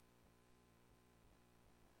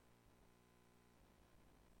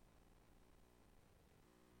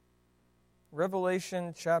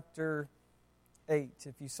Revelation chapter 8.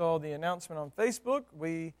 If you saw the announcement on Facebook,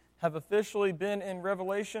 we have officially been in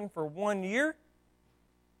Revelation for 1 year.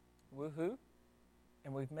 Woohoo.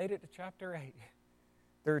 And we've made it to chapter 8.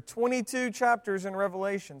 There are 22 chapters in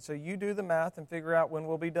Revelation, so you do the math and figure out when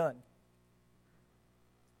we'll be done.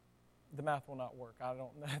 The math will not work. I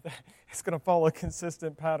don't know. It's going to follow a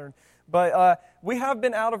consistent pattern. But we have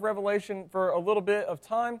been out of Revelation for a little bit of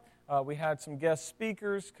time. We had some guest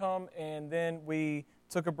speakers come, and then we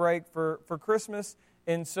took a break for Christmas.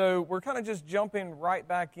 And so we're kind of just jumping right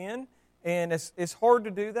back in. And it's hard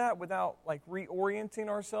to do that without reorienting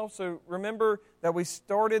ourselves. So remember that we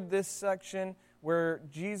started this section where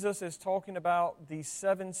Jesus is talking about the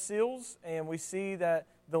 7 seals, and we see that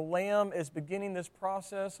the Lamb is beginning this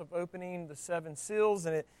process of opening the 7 seals,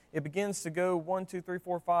 and it begins to go 1, 2, 3,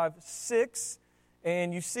 4, 5, 6,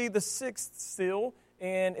 and you see the 6th seal,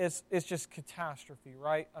 and it's just catastrophe,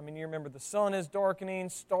 right? I mean, you remember the sun is darkening,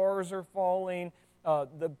 stars are falling,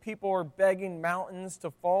 the people are begging mountains to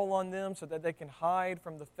fall on them so that they can hide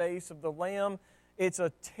from the face of the Lamb. It's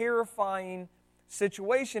a terrifying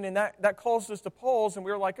situation, and that caused us to pause, and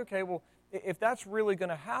we were like, okay, well, if that's really going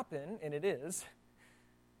to happen, and it is,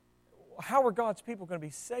 how are God's people going to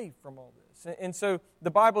be saved from all this? And so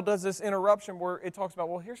the Bible does this interruption where it talks about,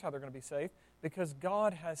 well, here's how they're going to be saved, because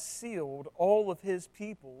God has sealed all of His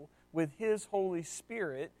people with His Holy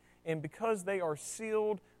Spirit, and because they are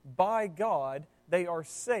sealed by God, they are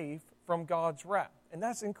safe from God's wrath. And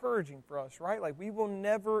that's encouraging for us, right? Like, we will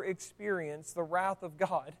never experience the wrath of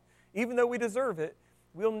God. Even though we deserve it,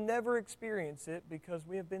 we'll never experience it because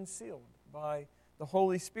we have been sealed by the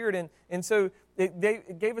Holy Spirit. And so it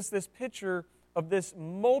gave us this picture of this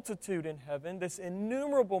multitude in heaven, this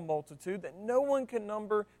innumerable multitude that no one can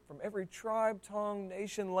number, from every tribe, tongue,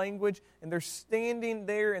 nation, language, and they're standing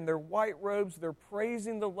there in their white robes, they're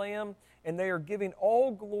praising the Lamb, and they are giving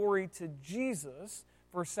all glory to Jesus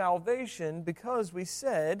for salvation because we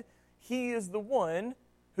said He is the one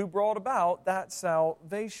who brought about that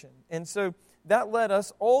salvation. And so that led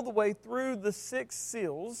us all the way through the 6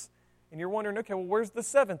 seals. And you're wondering, okay, well, where's the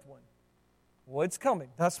 7th one? Well, it's coming.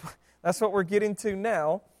 That's what we're getting to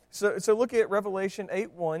now. So look at Revelation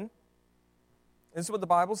 8:1. This is what the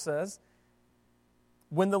Bible says.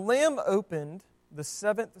 When the Lamb opened the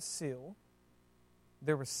 7th seal,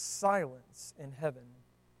 there was silence in heaven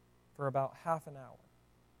for about half an hour.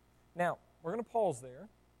 Now, we're going to pause there,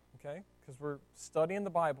 okay? Because we're studying the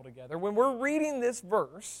Bible together. When we're reading this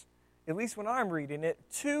verse, at least when I'm reading it,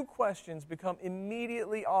 2 questions become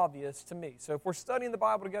immediately obvious to me. So if we're studying the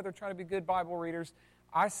Bible together, trying to be good Bible readers,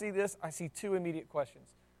 I see this, I see 2 immediate questions.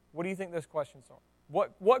 What do you think those questions are?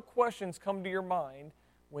 What questions come to your mind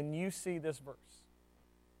when you see this verse?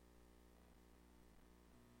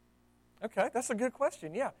 Okay, that's a good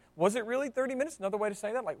question, yeah. Was it really 30 minutes? Another way to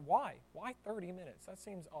say that, why? Why 30 minutes? That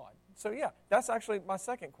seems odd. So yeah, that's actually my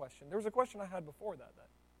second question. There was a question I had before that.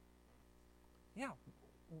 Yeah,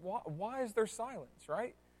 why is there silence,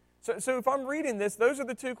 right? So if I'm reading this, those are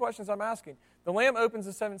the 2 questions I'm asking. The Lamb opens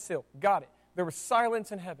the 7th seal. Got it. There was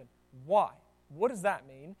silence in heaven. Why? What does that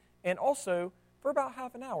mean? And also, for about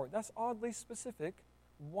half an hour. That's oddly specific.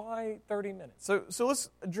 Why 30 minutes? So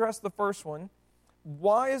let's address the first one.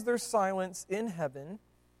 Why is there silence in heaven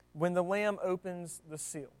when the Lamb opens the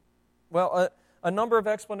seal? Well, a number of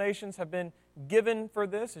explanations have been given for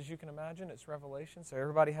this. As you can imagine, it's Revelation, so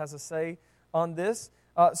everybody has a say on this.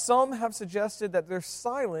 Some have suggested that there's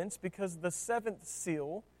silence because the 7th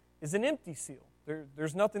seal is an empty seal.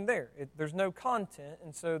 There's nothing there. There's no content,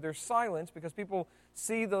 and so there's silence because people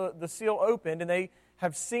see the seal opened, and they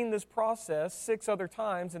have seen this process 6 other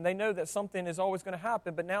times, and they know that something is always going to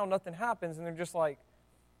happen, but now nothing happens, and they're just like,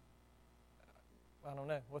 I don't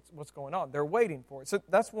know, what's going on? They're waiting for it. So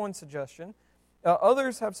that's one suggestion.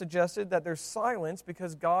 Others have suggested that there's silence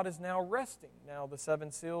because God is now resting. Now the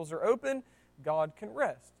 7 seals are open, God can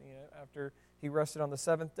rest, after He rested on the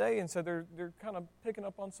 7th day, and so they're kind of picking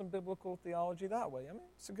up on some biblical theology that way. I mean,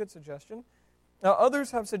 it's a good suggestion. Now, others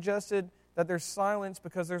have suggested that there's silence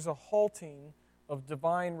because there's a halting of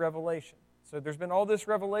divine revelation. So there's been all this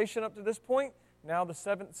revelation up to this point. Now the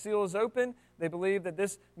 7th seal is open. They believe that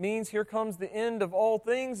this means here comes the end of all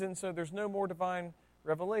things, and so there's no more divine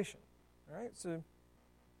revelation. All right, so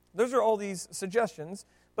those are all these suggestions.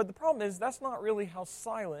 But the problem is that's not really how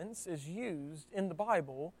silence is used in the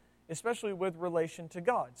Bible, especially with relation to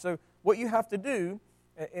God. So what you have to do,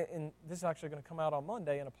 and this is actually going to come out on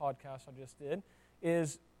Monday in a podcast I just did,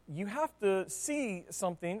 is you have to see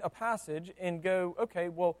something, a passage, and go, okay,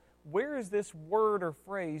 well, where is this word or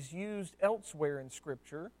phrase used elsewhere in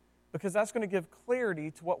Scripture? Because that's going to give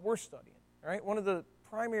clarity to what we're studying. Right? One of the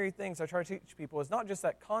primary things I try to teach people is not just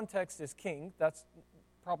that context is king. That's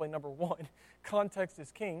probably number one. Context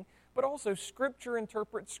is king. But also Scripture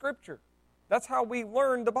interprets Scripture. That's how we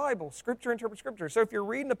learn the Bible. Scripture interprets Scripture. So if you're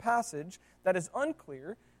reading a passage that is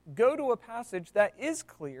unclear, go to a passage that is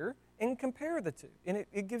clear and compare the two. And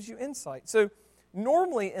it gives you insight. So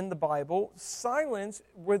normally in the Bible, silence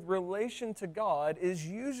with relation to God is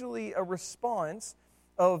usually a response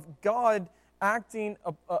of God acting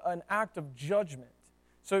an act of judgment.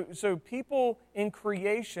 So people in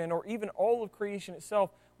creation, or even all of creation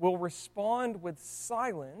itself, will respond with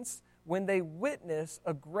silence when they witness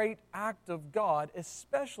a great act of God,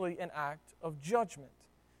 especially an act of judgment.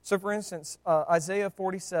 So for instance, Isaiah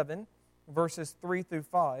 47, verses 3 through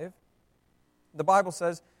 5, the Bible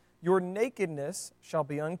says, "Your nakedness shall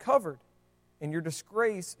be uncovered, and your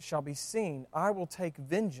disgrace shall be seen. I will take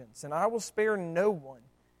vengeance, and I will spare no one.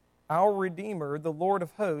 Our Redeemer, the Lord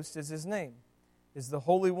of hosts, is His name, is the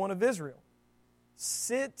Holy One of Israel.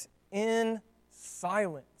 Sit in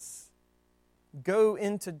silence. Go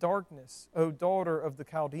into darkness, O daughter of the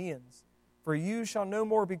Chaldeans, for you shall no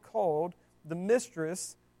more be called the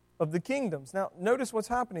mistress of the kingdoms." Now, notice what's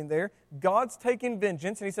happening there. God's taking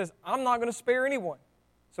vengeance, and He says, I'm not going to spare anyone.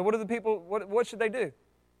 So what do the people, what should they do?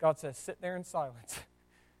 God says, sit there in silence.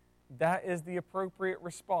 That is the appropriate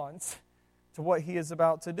response to what He is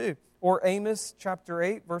about to do. Or Amos chapter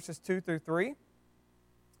 8, verses 2 through 3.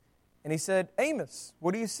 And He said, "Amos,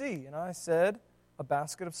 what do you see?" And I said, "A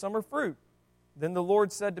basket of summer fruit." Then the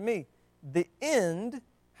Lord said to me, "The end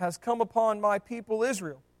has come upon my people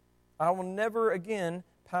Israel. I will never again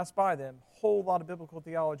pass by them." Whole lot of biblical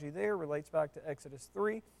theology there, relates back to Exodus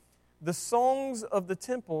 3. "The songs of the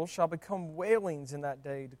temple shall become wailings in that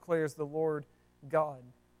day, declares the Lord God.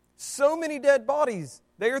 So many dead bodies,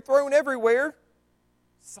 they are thrown everywhere."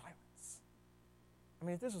 Silence. I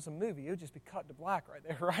mean, if this was a movie, it would just be cut to black right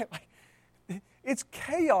there, right? Like, it's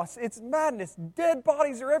chaos, it's madness, dead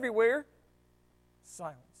bodies are everywhere.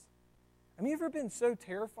 Silence. I mean, you ever been so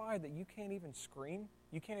terrified that you can't even scream?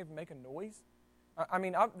 You can't even make a noise? I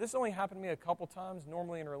mean, this only happened to me a couple times,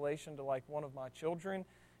 normally in relation to like one of my children.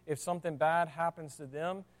 If something bad happens to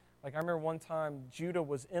them, like I remember one time Judah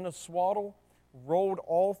was in a swaddle, rolled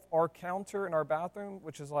off our counter in our bathroom,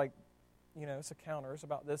 which is like, it's a counter, it's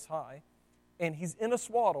about this high. And he's in a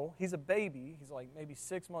swaddle, he's a baby, he's like maybe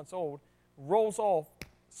 6 months old, rolls off,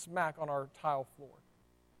 smack on our tile floor.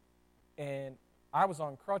 And I was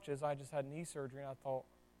on crutches, I just had knee surgery, and I thought,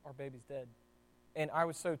 our baby's dead. And I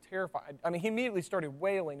was so terrified. I mean, he immediately started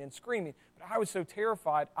wailing and screaming, but I was so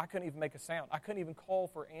terrified I couldn't even make a sound. I couldn't even call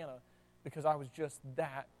for Anna because I was just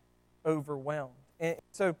that overwhelmed. And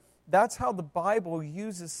so that's how the Bible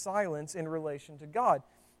uses silence in relation to God.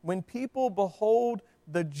 When people behold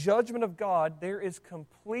the judgment of God, there is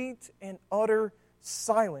complete and utter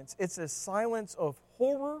silence. It's a silence of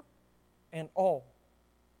horror and awe.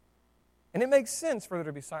 And it makes sense for there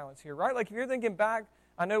to be silence here, right? Like if you're thinking back,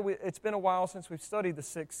 I know it's been a while since we've studied the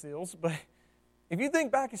six seals, but if you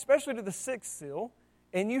think back especially to the sixth seal,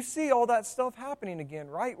 and you see all that stuff happening again,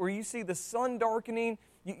 right? Where you see the sun darkening,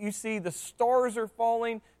 you see the stars are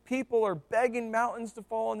falling, people are begging mountains to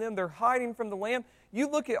fall on them, they're hiding from the Lamb. You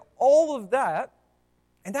look at all of that,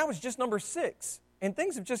 and that was just number 6. And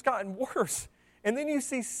things have just gotten worse. And then you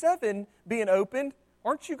see 7 being opened.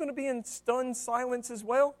 Aren't you going to be in stunned silence as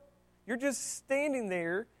well? You're just standing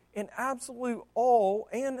there in absolute awe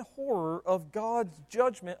and horror of God's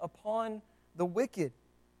judgment upon the wicked.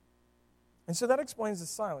 And so that explains the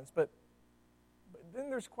silence. But then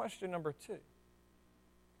there's question number 2.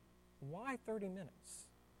 Why 30 minutes?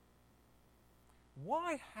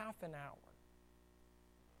 Why half an hour?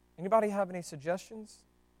 Anybody have any suggestions?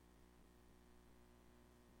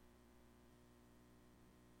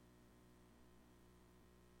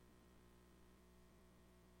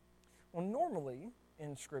 Well, normally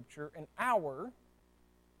in Scripture, an hour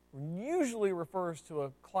usually refers to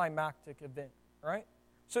a climactic event, right?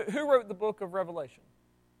 So who wrote the book of Revelation?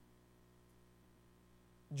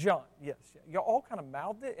 John, yes. You all kind of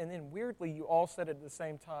mouthed it, and then weirdly you all said it at the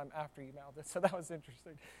same time after you mouthed it, so that was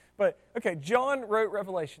interesting. But, okay, John wrote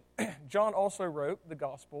Revelation. John also wrote the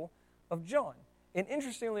Gospel of John. And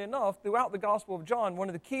interestingly enough, throughout the Gospel of John, one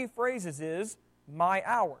of the key phrases is, my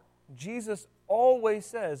hour. Jesus always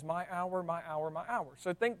says, my hour, my hour, my hour.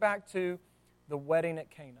 So think back to the wedding at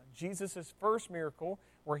Cana. Jesus' first miracle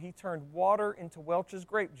where he turned water into Welch's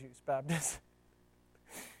grape juice, Baptist.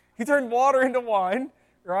 He turned water into wine,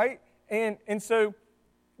 right? And so,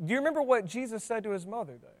 do you remember what Jesus said to his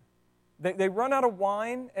mother, though? They run out of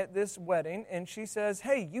wine at this wedding, and she says,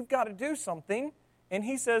 hey, you've got to do something. And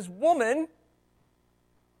he says, woman,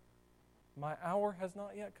 My hour has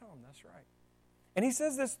not yet come. That's right. And he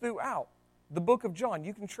says this throughout the book of John.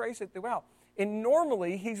 You can trace it throughout. And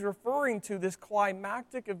normally, he's referring to this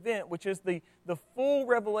climactic event, which is the full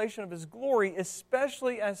revelation of his glory,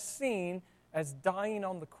 especially as seen as dying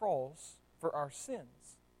on the cross for our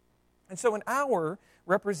sins. And so an hour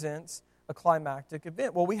represents a climactic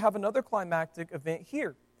event. Well, we have another climactic event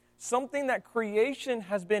here. Something that creation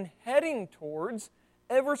has been heading towards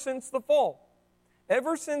ever since the fall.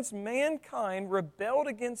 Ever since mankind rebelled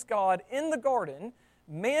against God in the garden,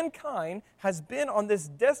 mankind has been on this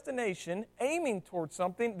destination aiming towards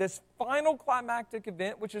something, this final climactic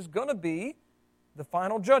event, which is going to be the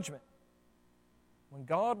final judgment, when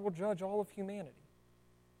God will judge all of humanity.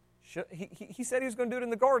 He said he was going to do it in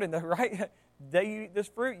the garden, though, right? The day you eat this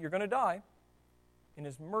fruit, you're going to die. In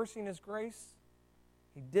his mercy and his grace,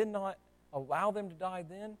 he did not allow them to die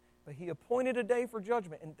then, but he appointed a day for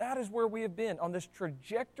judgment. And that is where we have been, on this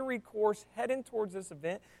trajectory course heading towards this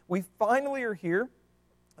event. We finally are here,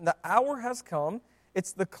 and the hour has come.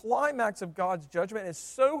 It's the climax of God's judgment. It's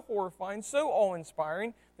so horrifying, so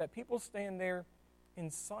awe-inspiring, that people stand there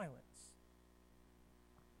in silence,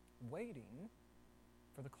 waiting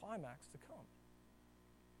for the climax to come.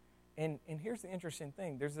 And here's the interesting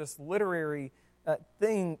thing. There's this literary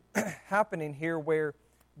thing happening here where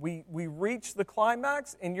we reach the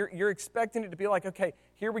climax, and you're expecting it to be like, okay,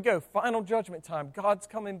 here we go, final judgment time. God's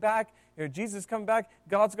coming back. Jesus is coming back.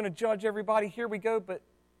 God's going to judge everybody. Here we go. But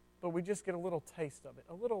we just get a little taste of it,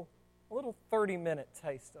 a little 30-minute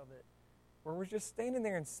taste of it, where we're just standing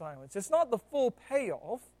there in silence. It's not the full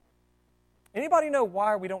payoff. Anybody know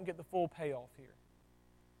why we don't get the full payoff here?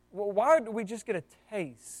 Well, why do we just get a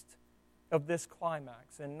taste of this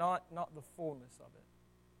climax and not the fullness of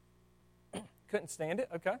it? Couldn't stand it?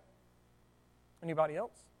 Okay. Anybody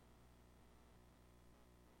else?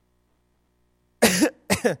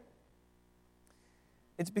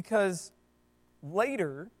 It's because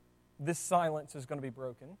later this silence is going to be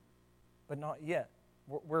broken, but not yet.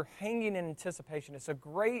 We're hanging in anticipation. It's a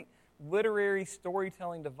great literary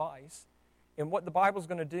storytelling device, and what the Bible's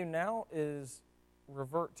going to do now is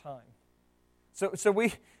revert time. So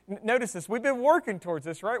we notice this. We've been working towards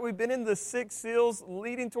this, right? We've been in the 6 seals,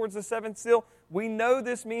 leading towards the 7th seal. We know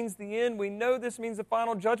this means the end. We know this means the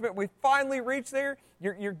final judgment. We finally reached there.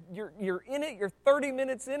 You're in it. You're 30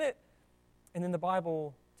 minutes in it, and then the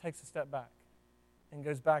Bible takes a step back and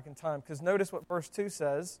goes back in time. Because notice what verse 2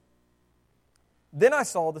 says. Then I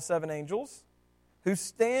saw the 7 angels who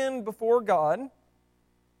stand before God,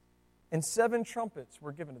 and 7 trumpets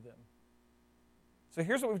were given to them. So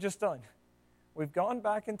here's what we've just done. We've gone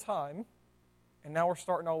back in time, and now we're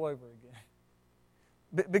starting all over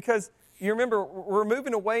again. Because you remember, we're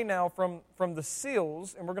moving away now from the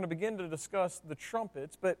seals, and we're going to begin to discuss the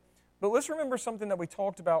trumpets. But let's remember something that we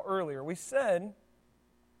talked about earlier. We said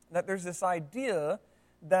that there's this idea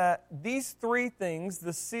that these 3 things,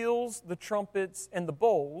 the seals, the trumpets, and the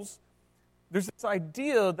bowls, there's this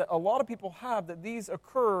idea that a lot of people have that these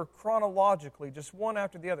occur chronologically, just one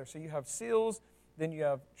after the other. So you have seals, then you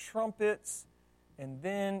have trumpets, and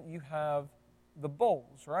then you have the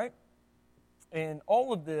bowls, right? And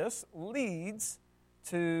all of this leads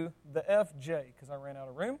to the FJ, because I ran out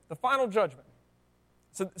of room, the final judgment.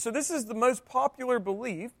 So this is the most popular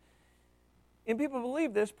belief, and people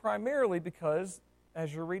believe this primarily because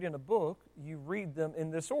as you're reading a book, you read them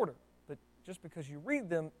in this order. But just because you read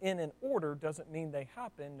them in an order doesn't mean they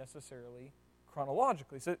happen necessarily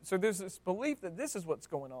chronologically. So there's this belief that this is what's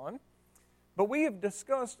going on. But we have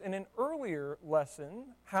discussed in an earlier lesson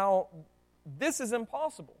how this is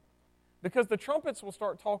impossible. Because the trumpets will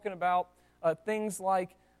start talking about things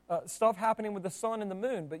like stuff happening with the sun and the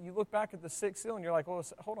moon. But you look back at the 6th seal and you're like, well,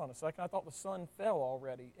 hold on a second. I thought the sun fell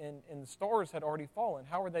already and the stars had already fallen.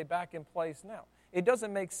 How are they back in place now? It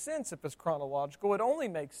doesn't make sense if it's chronological. It only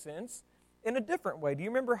makes sense in a different way. Do you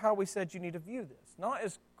remember how we said you need to view this? Not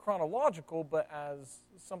as chronological, but as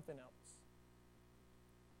something else.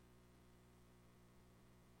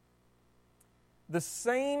 The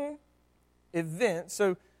same event,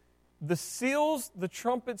 so the seals, the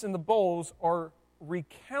trumpets, and the bowls are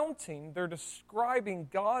recounting, they're describing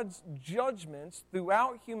God's judgments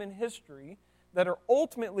throughout human history that are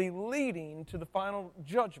ultimately leading to the final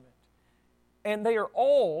judgment. And they are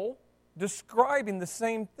all describing the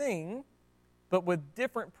same thing, but with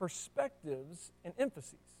different perspectives and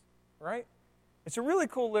emphases, right? It's a really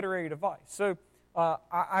cool literary device. So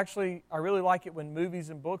I really like it when movies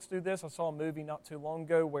and books do this. I saw a movie not too long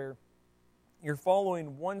ago where you're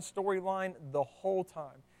following one storyline the whole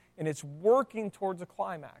time, and it's working towards a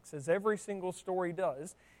climax, as every single story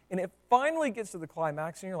does. And it finally gets to the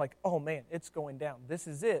climax, and you're like, oh man, it's going down. This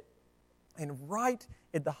is it. And right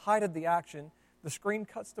at the height of the action, the screen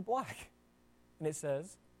cuts to black. And it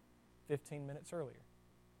says, 15 minutes earlier.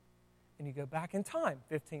 And you go back in time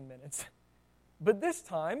 15 minutes. But this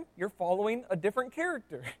time, you're following a different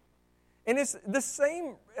character. And it's the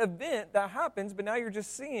same event that happens, but now you're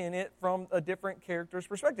just seeing it from a different character's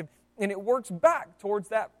perspective. And it works back towards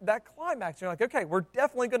that climax. You're like, okay, we're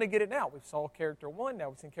definitely going to get it now. We saw character 1, now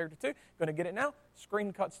we've seen character 2. Going to get it now.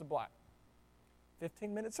 Screen cuts to black.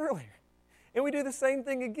 15 minutes earlier. And we do the same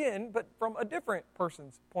thing again, but from a different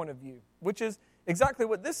person's point of view, which is exactly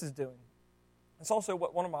what this is doing. It's also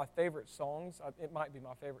one of my favorite songs. It might be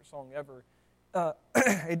my favorite song ever.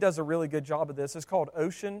 It does a really good job of this. It's called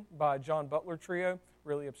Ocean by John Butler Trio.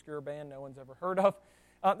 Really obscure band no one's ever heard of.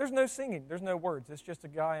 There's no singing. There's no words. It's just a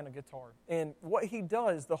guy and a guitar. And what he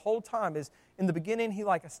does the whole time is, in the beginning, he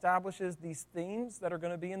establishes these themes that are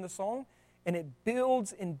going to be in the song. And it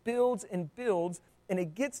builds and builds and builds. And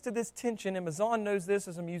it gets to this tension, and Mazan knows this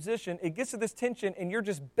as a musician. It gets to this tension, and you're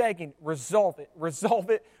just begging, resolve it, resolve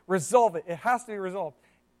it, resolve it. It has to be resolved.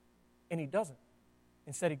 And he doesn't.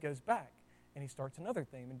 Instead, he goes back, and he starts another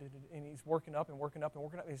theme, and he's working up and working up and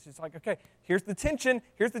working up. It's just like, okay, here's the tension,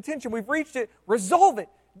 we've reached it, resolve it,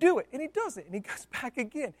 do it. And he does it, and he goes back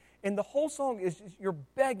again. And the whole song is just, you're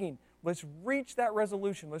begging, let's reach that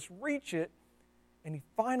resolution, let's reach it. And he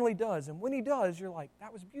finally does. And when he does, you're like,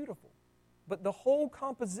 that was beautiful. But the whole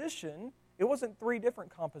composition, it wasn't 3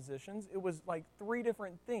 different compositions. It was like 3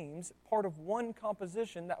 different themes, part of one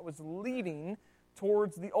composition that was leading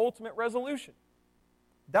towards the ultimate resolution.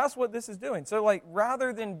 That's what this is doing. So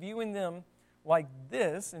rather than viewing them like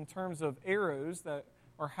this in terms of arrows that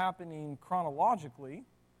are happening chronologically,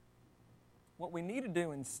 what we need to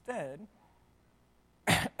do instead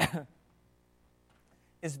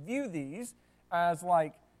is view these as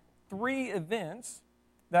 3 events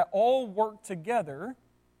that all work together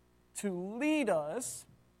to lead us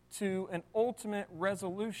to an ultimate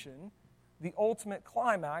resolution, the ultimate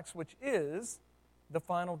climax, which is the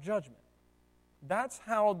final judgment. That's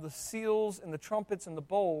how the seals and the trumpets and the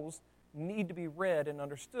bowls need to be read and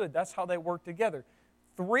understood. That's how they work together.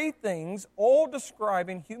 3 things, all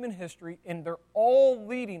describing human history, and they're all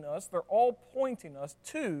leading us, they're all pointing us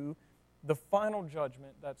to the final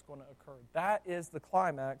judgment that's going to occur. That is the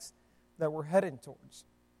climax that we're heading towards.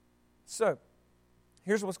 So,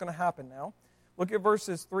 here's what's going to happen now. Look at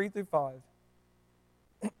verses 3 through 5.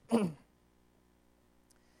 And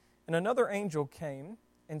another angel came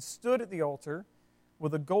and stood at the altar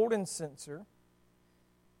with a golden censer,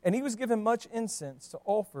 and he was given much incense to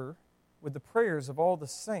offer with the prayers of all the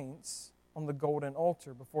saints on the golden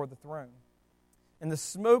altar before the throne. And the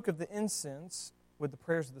smoke of the incense with the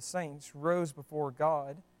prayers of the saints rose before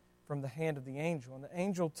God from the hand of the angel. And the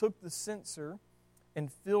angel took the censer and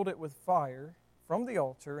filled it with fire from the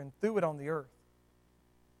altar and threw it on the earth.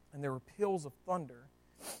 And there were peals of thunder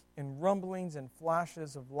and rumblings and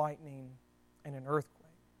flashes of lightning and an earthquake.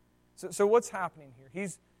 So what's happening here?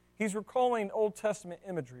 He's recalling Old Testament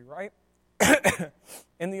imagery, right?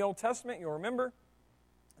 In the Old Testament, you'll remember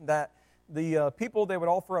that the people, they would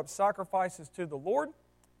offer up sacrifices to the Lord,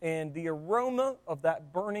 and the aroma of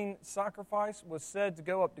that burning sacrifice was said to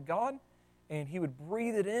go up to God, and he would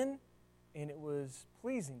breathe it in, and it was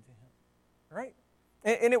pleasing to him, right?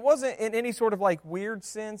 And it wasn't in any sort of weird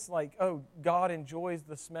sense, God enjoys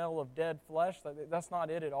the smell of dead flesh. That's not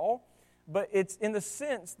it at all. But it's in the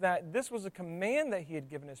sense that this was a command that he had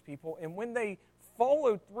given his people, and when they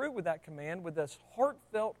followed through with that command with this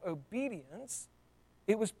heartfelt obedience,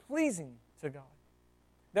 it was pleasing to God.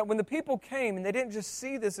 That when the people came, and they didn't just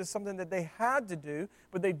see this as something that they had to do,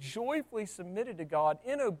 but they joyfully submitted to God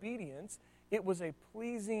in obedience, it was a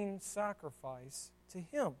pleasing sacrifice to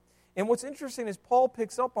him. And what's interesting is Paul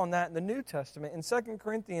picks up on that in the New Testament. In 2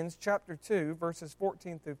 Corinthians chapter 2, verses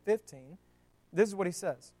 14 through 15, this is what he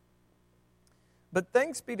says. But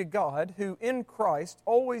thanks be to God, who in Christ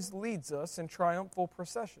always leads us in triumphal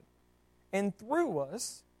procession, and through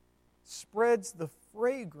us spreads the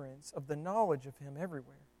fragrance of the knowledge of him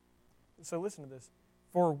everywhere. So listen to this.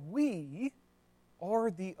 For we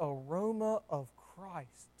are the aroma of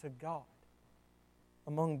Christ to God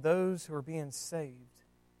among those who are being saved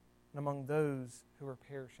and among those who are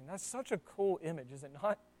perishing. That's such a cool image, is it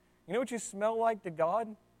not? You know what you smell like to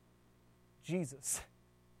God? Jesus.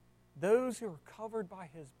 Those who are covered by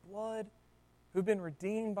his blood, who've been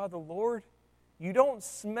redeemed by the Lord. You don't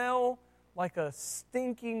smell like a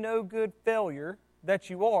stinky, no-good failure that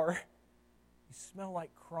you are. You smell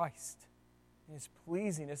like Christ. And it's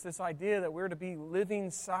pleasing. It's this idea that we're to be living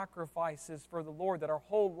sacrifices for the Lord, that our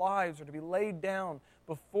whole lives are to be laid down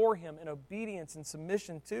before Him in obedience and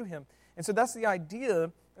submission to Him. And so that's the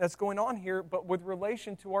idea that's going on here, but with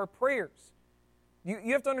relation to our prayers.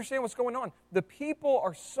 You have to understand what's going on. The people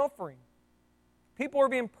are suffering. People are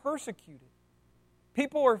being persecuted.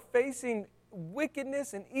 People are facing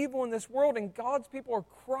wickedness and evil in this world, and God's people are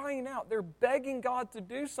crying out. They're begging God to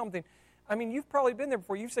do something. I mean, you've probably been there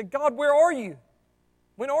before. You've said, God, where are you?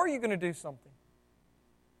 When are you going to do something?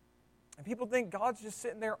 And people think God's just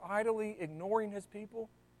sitting there idly ignoring His people.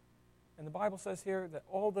 And the Bible says here that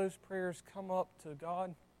all those prayers come up to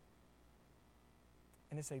God,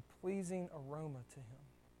 and it's a pleasing aroma to Him.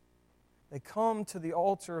 They come to the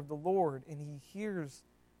altar of the Lord, and He hears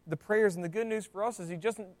the prayers. And the good news for us is He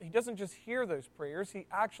doesn't just hear those prayers, He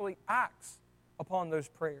actually acts upon those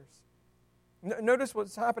prayers. Notice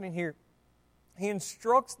what's happening here. He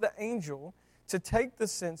instructs the angel to take the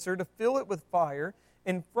censer, to fill it with fire,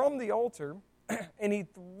 and from the altar, and He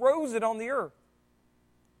throws it on the earth.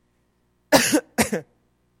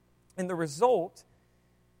 And the result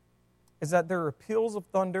is that there are peals of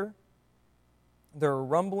thunder, there are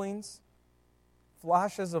rumblings,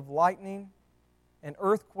 flashes of lightning, an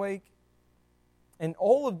earthquake, and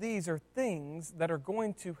all of these are things that are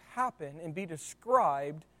going to happen and be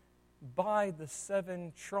described by the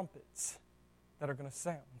 7 trumpets that are going to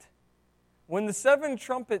sound. When the 7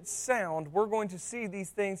 trumpets sound, we're going to see these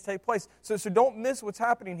things take place. So don't miss what's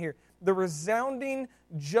happening here. The resounding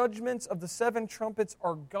judgments of the 7 trumpets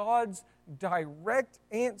are God's direct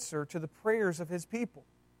answer to the prayers of His people.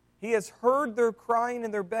 He has heard their crying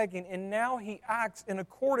and their begging, and now He acts in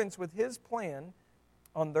accordance with His plan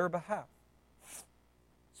on their behalf.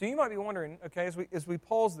 So you might be wondering, okay, as we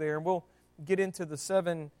pause there, and we'll get into the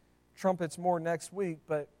 7 trumpets more next week,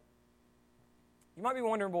 but you might be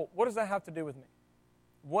wondering, well, what does that have to do with me?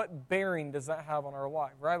 What bearing does that have on our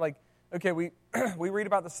life, right? Like, okay, we read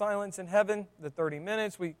about the silence in heaven, the 30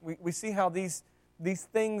 minutes. We see how these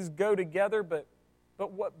things go together, but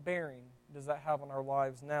what bearing does that have on our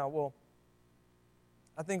lives now? Well,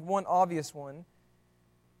 I think one obvious one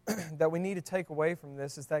that we need to take away from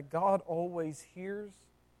this is that God always hears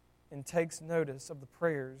and takes notice of the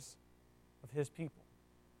prayers of His people.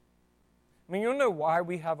 I mean, you don't know why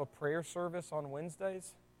we have a prayer service on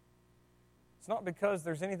Wednesdays? It's not because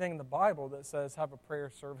there's anything in the Bible that says have a prayer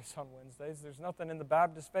service on Wednesdays. There's nothing in the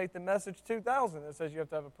Baptist Faith and Message 2000 that says you have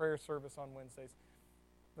to have a prayer service on Wednesdays.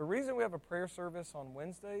 The reason we have a prayer service on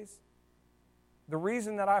Wednesdays, the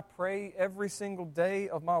reason that I pray every single day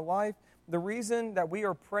of my life, the reason that we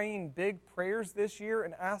are praying big prayers this year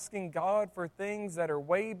and asking God for things that are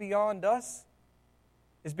way beyond us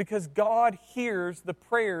is because God hears the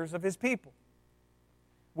prayers of His people.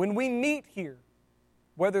 When we meet here,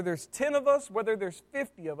 whether there's 10 of us, whether there's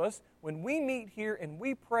 50 of us, when we meet here and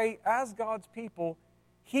we pray as God's people,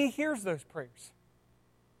 He hears those prayers.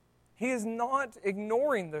 He is not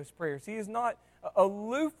ignoring those prayers. He is not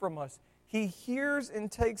aloof from us. He hears and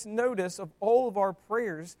takes notice of all of our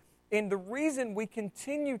prayers. And the reason we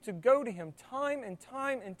continue to go to Him time and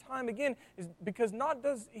time and time again is because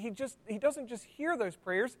He doesn't just hear those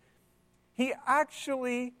prayers, He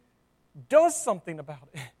actually does something about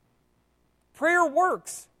it. Prayer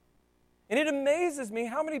works. And it amazes me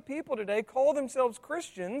how many people today call themselves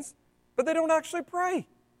Christians, but they don't actually pray.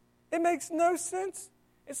 It makes no sense.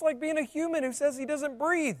 It's like being a human who says he doesn't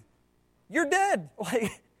breathe. You're dead.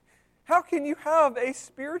 Like, how can you have a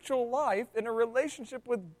spiritual life and a relationship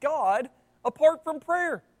with God apart from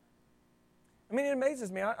prayer? I mean, it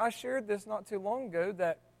amazes me. I shared this not too long ago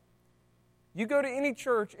that you go to any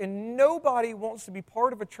church and nobody wants to be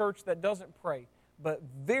part of a church that doesn't pray, but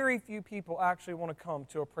very few people actually want to come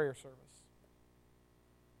to a prayer service.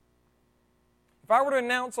 If I were to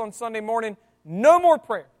announce on Sunday morning, no more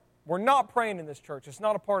prayer, we're not praying in this church, it's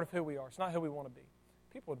not a part of who we are, it's not who we want to be,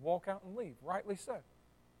 people would walk out and leave, rightly so.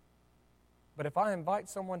 But if I invite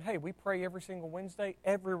someone, hey, we pray every single Wednesday,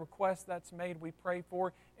 every request that's made we pray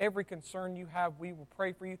for, every concern you have, we will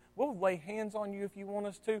pray for you. We'll lay hands on you if you want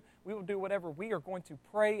us to. We will do whatever. We are going to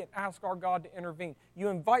pray and ask our God to intervene. You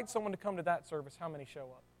invite someone to come to that service, how many show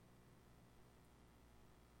up?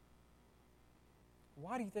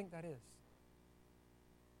 Why do you think that is?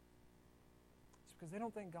 It's because they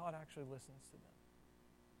don't think God actually listens to them.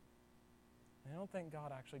 They don't think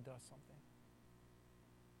God actually does something.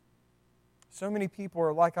 So many people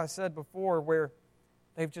are, like I said before, where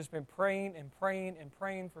they've just been praying and praying and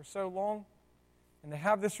praying for so long, and they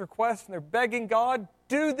have this request, and they're begging God,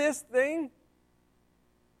 do this thing,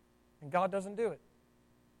 and God doesn't do it.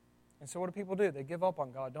 And so what do people do? They give up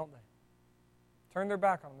on God, don't they? Turn their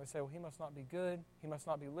back on Him. They say, well, He must not be good. He must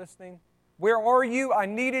not be listening. Where are you? I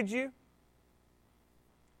needed you.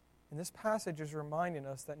 And this passage is reminding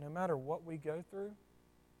us that no matter what we go through,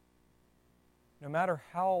 no matter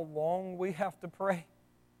how long we have to pray,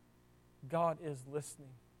 God is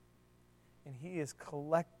listening. And He is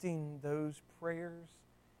collecting those prayers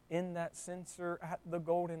in that censer at the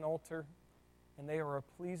golden altar, and they are a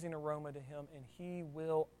pleasing aroma to Him, and He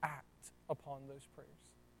will act upon those prayers.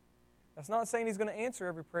 That's not saying He's going to answer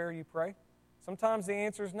every prayer you pray. Sometimes the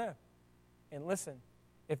answer is no. And listen,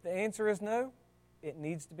 if the answer is no, it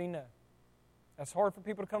needs to be no. That's hard for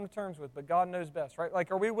people to come to terms with, but God knows best, right?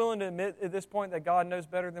 Like, are we willing to admit at this point that God knows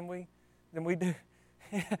better than we do?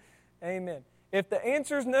 Amen. If the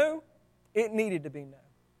answer is no, it needed to be no.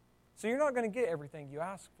 So you're not going to get everything you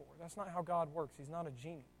ask for. That's not how God works. He's not a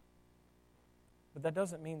genie. But that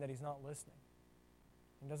doesn't mean that He's not listening.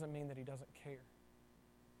 It doesn't mean that He doesn't care.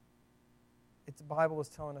 The Bible is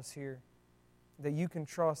telling us here that you can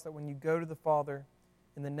trust that when you go to the Father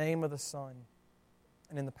in the name of the Son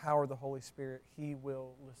and in the power of the Holy Spirit, He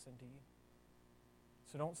will listen to you.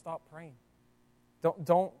 So don't stop praying.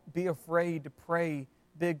 Don't be afraid to pray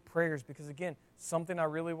big prayers, because again, something I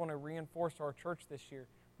really want to reinforce to our church this year,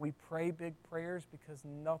 we pray big prayers because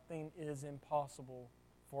nothing is impossible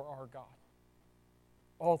for our God.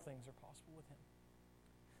 All things are possible with Him.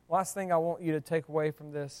 Last thing I want you to take away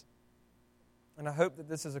from this, and I hope that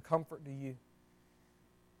this is a comfort to you,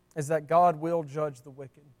 is that God will judge the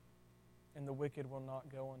wicked, and the wicked will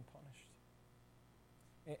not go unpunished.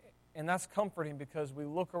 And that's comforting because we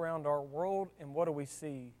look around our world, and what do we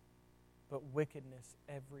see? But wickedness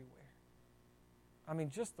everywhere. I mean,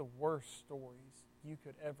 just the worst stories you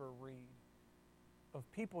could ever read of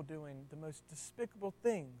people doing the most despicable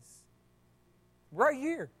things right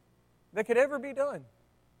here that could ever be done.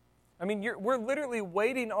 I mean, we're literally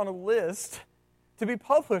waiting on a list to be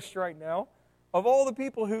published right now of all the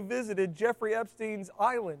people who visited Jeffrey Epstein's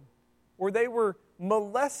island, where they were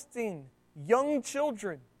molesting young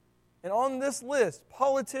children. And on this list,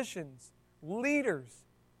 politicians, leaders,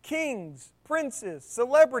 kings, princes,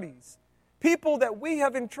 celebrities, people that we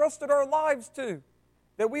have entrusted our lives to,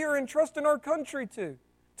 that we are entrusting our country to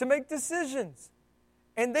make decisions.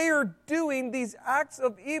 And they are doing these acts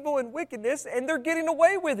of evil and wickedness, and they're getting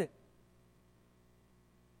away with it.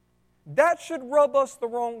 That should rub us the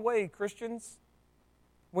wrong way, Christians.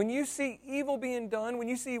 When you see evil being done, when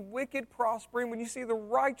you see wicked prospering, when you see the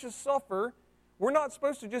righteous suffer, we're not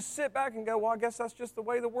supposed to just sit back and go, well, I guess that's just the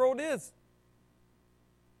way the world is.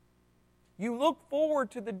 You look forward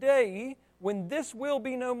to the day when this will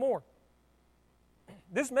be no more.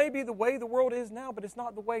 This may be the way the world is now, but it's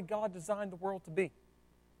not the way God designed the world to be.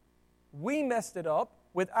 We messed it up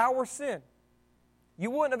with our sin. You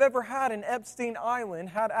wouldn't have ever had an Epstein Island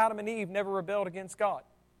had Adam and Eve never rebelled against God.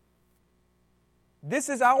 This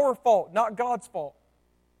is our fault, not God's fault.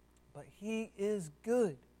 But He is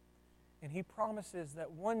good. And He promises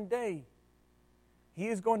that one day He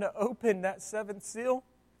is going to open that seventh seal.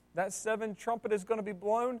 That seventh trumpet is going to be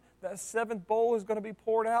blown. That seventh bowl is going to be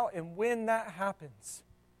poured out. And when that happens,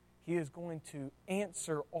 He is going to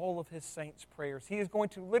answer all of His saints' prayers. He is going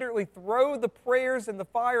to literally throw the prayers and the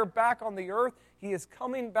fire back on the earth. He is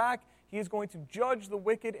coming back. He is going to judge the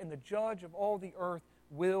wicked, and the judge of all the earth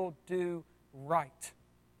will do right.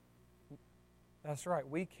 That's right.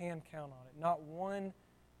 We can count on it. Not one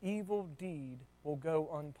evil deed will go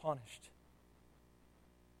unpunished.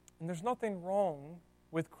 And there's nothing wrong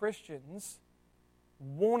with Christians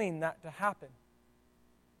wanting that to happen.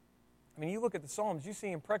 I mean, you look at the Psalms, you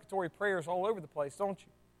see imprecatory prayers all over the place, don't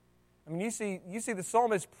you? I mean, you see the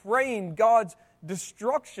psalmist praying God's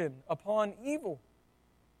destruction upon evil.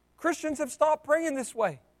 Christians have stopped praying this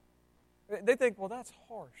way. They think, well, that's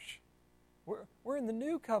harsh. We're in the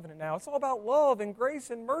new covenant now. It's all about love and grace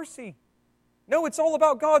and mercy. No, it's all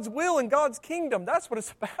about God's will and God's kingdom. That's what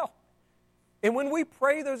it's about. And when we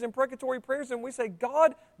pray those imprecatory prayers and we say,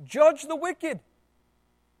 God, judge the wicked.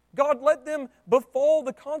 God, let them befall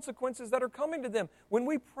the consequences that are coming to them. When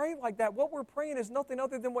we pray like that, what we're praying is nothing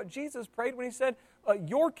other than what Jesus prayed when He said,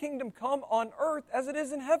 your kingdom come on earth as it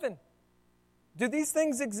is in heaven. Do these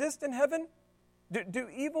things exist in heaven? Do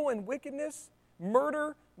evil and wickedness,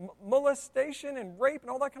 murder, molestation and rape and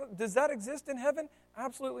all that kind of, does that exist in heaven?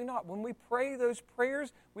 Absolutely not. When we pray those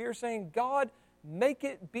prayers, we are saying, God, make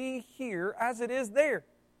it be here as it is there.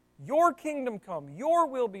 Your kingdom come, your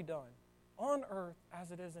will be done on earth as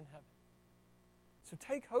it is in heaven. So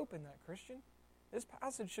take hope in that, Christian. This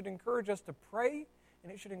passage should encourage us to pray,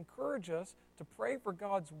 and it should encourage us to pray for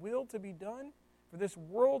God's will to be done, for this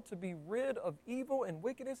world to be rid of evil and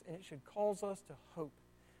wickedness, and it should cause us to hope.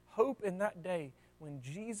 Hope in that day when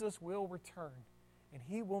Jesus will return, and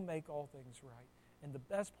He will make all things right. And the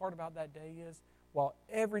best part about that day is while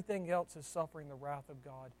everything else is suffering the wrath of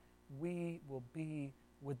God, we will be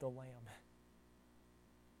with the Lamb.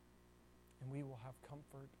 And we will have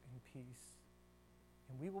comfort and peace.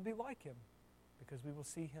 And we will be like Him because we will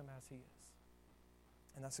see Him as He is.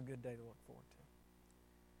 And that's a good day to look forward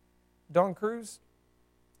to. Don Cruz,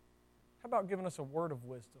 how about giving us a word of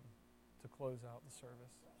wisdom to close out the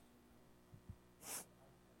service?